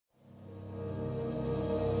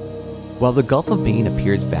While the Gulf of Maine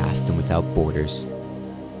appears vast and without borders,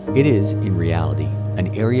 it is, in reality,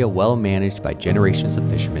 an area well managed by generations of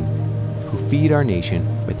fishermen who feed our nation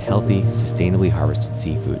with healthy, sustainably harvested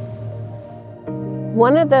seafood.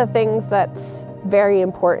 One of the things that's very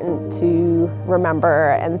important to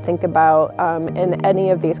remember and think about in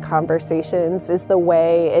any of these conversations is the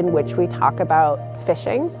way in which we talk about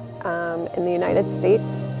fishing in the United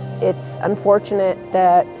States. It's unfortunate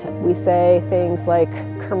that we say things like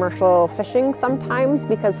commercial fishing sometimes,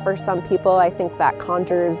 because for some people I think that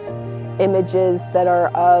conjures images that are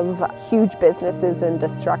of huge businesses and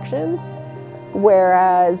destruction,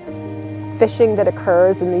 whereas fishing that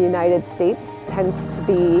occurs in the United States tends to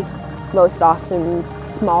be most often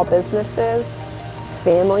small businesses,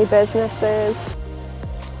 family businesses.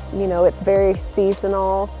 You know, it's very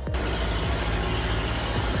seasonal.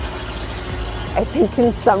 I think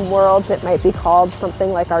in some worlds it might be called something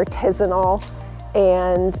like artisanal,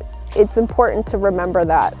 and it's important to remember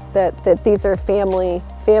that these are family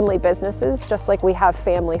businesses, just like we have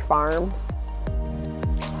family farms.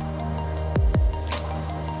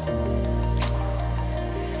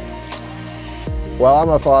 Well, I'm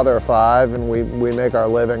a father of 5, and we make our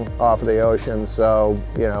living off of the ocean, so,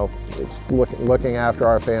 you know, it's looking after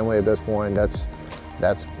our family at this point, that's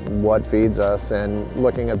what feeds us. And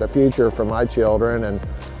looking at the future for my children and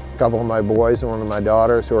a couple of my boys and one of my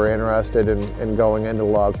daughters who are interested in going into the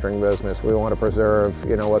lobstering business, we want to preserve,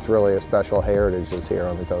 you know, what's really a special heritage that's here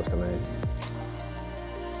on the coast of Maine.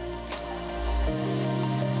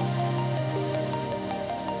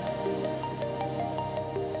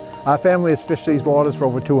 Our family has fished these waters for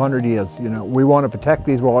over 200 years. You know, we want to protect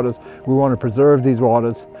these waters, we want to preserve these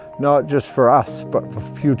waters, not just for us, but for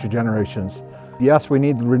future generations. Yes, we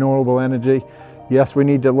need renewable energy. Yes, we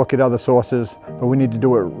need to look at other sources, but we need to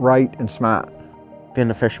do it right and smart. Being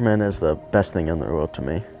a fisherman is the best thing in the world to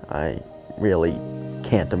me. I really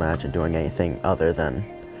can't imagine doing anything other than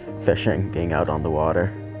fishing, being out on the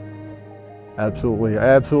water. Absolutely,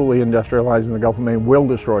 absolutely industrializing the Gulf of Maine will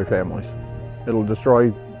destroy families. It'll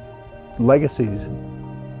destroy legacies.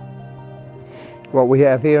 What we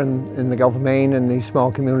have here in the Gulf of Maine and these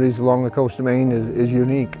small communities along the coast of Maine is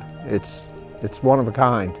unique. It's one of a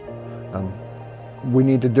kind. We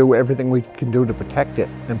need to do everything we can do to protect it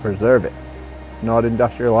and preserve it, not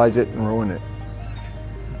industrialize it and ruin it.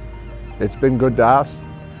 It's been good to us,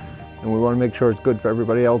 and we want to make sure it's good for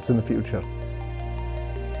everybody else in the future.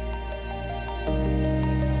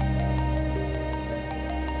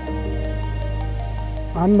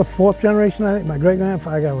 I'm the 4th generation, I think. My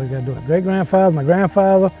great-grandfather, we gotta do it. Great-grandfather, my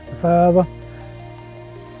grandfather, my father,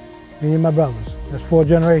 me and my brothers. That's 4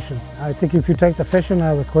 generations. I think if you take the fishing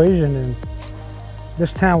out of the equation, then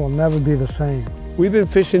this town will never be the same. We've been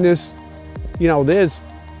fishing this, you know, there's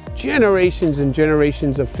generations and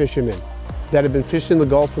generations of fishermen that have been fishing the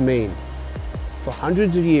Gulf of Maine for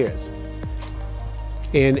hundreds of years.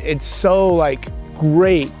 And it's so, like,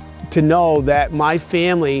 great to know that my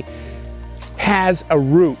family has a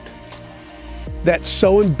root that's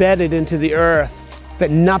so embedded into the earth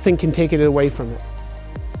that nothing can take it away from it.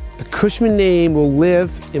 The Cushman name will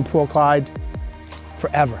live in Port Clyde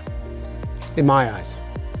forever, in my eyes,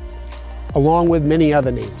 along with many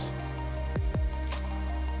other names.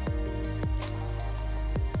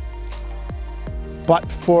 But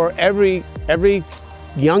for every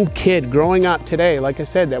young kid growing up today, like I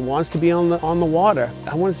said, that wants to be on the water,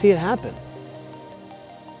 I want to see it happen.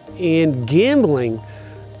 And gambling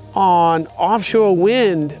on offshore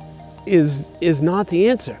wind is not the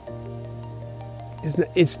answer.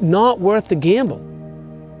 It's not worth the gamble.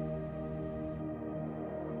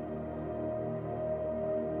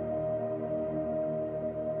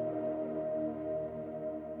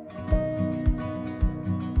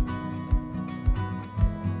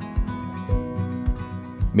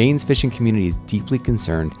 Maine's fishing community is deeply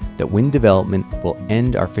concerned that wind development will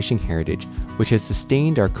end our fishing heritage, which has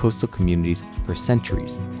sustained our coastal communities for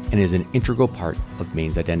centuries and is an integral part of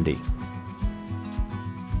Maine's identity.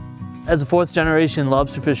 As a 4th generation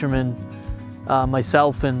lobster fisherman,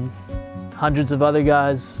 myself and hundreds of other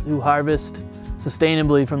guys who harvest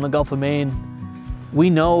sustainably from the Gulf of Maine, we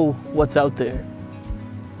know what's out there.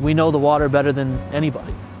 We know the water better than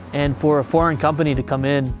anybody. And for a foreign company to come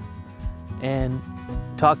in and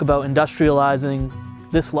talk about industrializing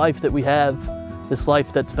this life that we have, this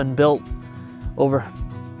life that's been built over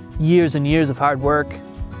years and years of hard work,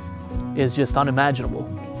 is just unimaginable.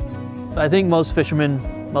 I think most fishermen,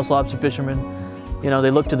 most lobster fishermen, you know,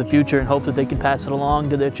 they look to the future and hope that they can pass it along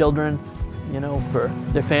to their children, you know, for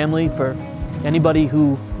their family, for anybody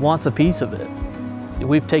who wants a piece of it.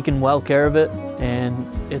 We've taken well care of it, and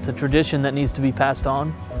it's a tradition that needs to be passed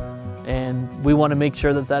on. and we want to make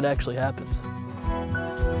sure that that actually happens.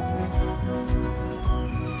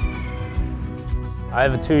 I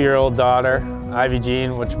have a 2-year-old daughter, Ivy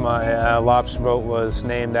Jean, which my lobster boat was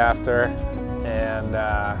named after,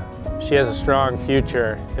 and she has a strong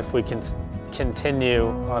future if we can continue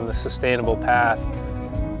on the sustainable path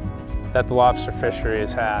that the lobster fishery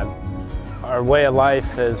has had. Our way of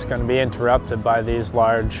life is going to be interrupted by these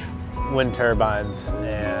large wind turbines,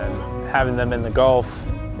 and having them in the Gulf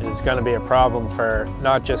is going to be a problem for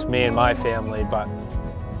not just me and my family, but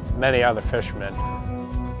many other fishermen.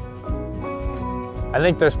 I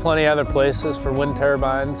think there's plenty of other places for wind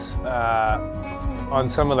turbines. On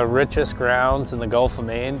some of the richest grounds in the Gulf of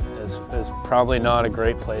Maine is probably not a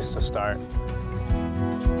great place to start.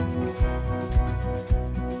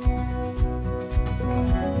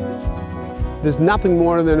 There's nothing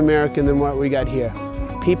more than American than what we got here.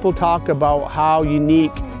 People talk about how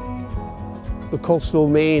unique the coastal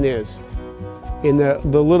Maine is in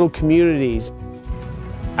the little communities.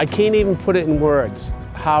 I can't even put it in words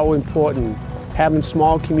how important having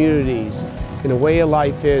small communities and a way of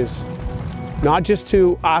life is, not just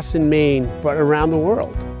to us in Maine, but around the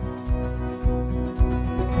world.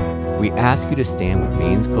 We ask you to stand with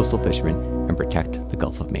Maine's coastal fishermen and protect the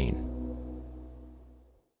Gulf of Maine.